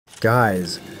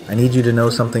Guys, I need you to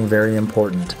know something very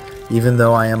important. Even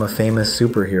though I am a famous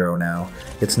superhero now,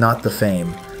 it's not the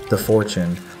fame, the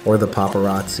fortune, or the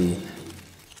paparazzi.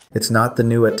 It's not the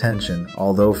new attention,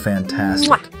 although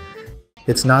fantastic.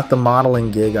 It's not the modeling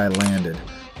gig I landed,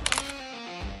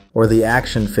 or the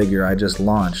action figure I just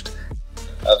launched.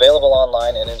 Available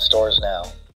online and in stores now.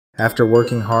 After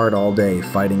working hard all day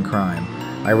fighting crime,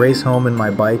 I race home in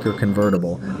my bike or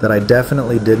convertible that I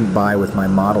definitely didn't buy with my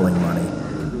modeling money.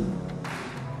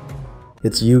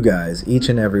 It's you guys, each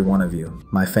and every one of you,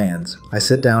 my fans. I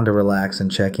sit down to relax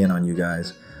and check in on you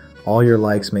guys. All your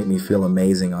likes make me feel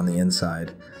amazing on the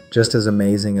inside, just as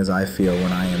amazing as I feel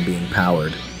when I am being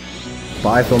powered.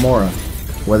 Bye Filmora.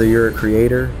 Whether you're a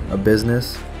creator, a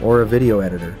business, or a video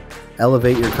editor,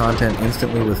 elevate your content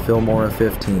instantly with Filmora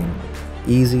 15.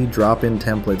 Easy, drop-in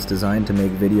templates designed to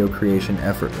make video creation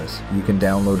effortless. You can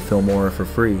download Filmora for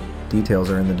free. Details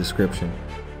are in the description.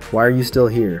 Why are you still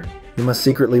here? You must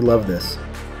secretly love this.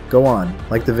 Go on,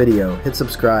 like the video, hit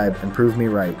subscribe, and prove me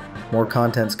right. More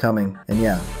content's coming, and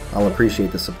yeah, I'll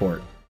appreciate the support.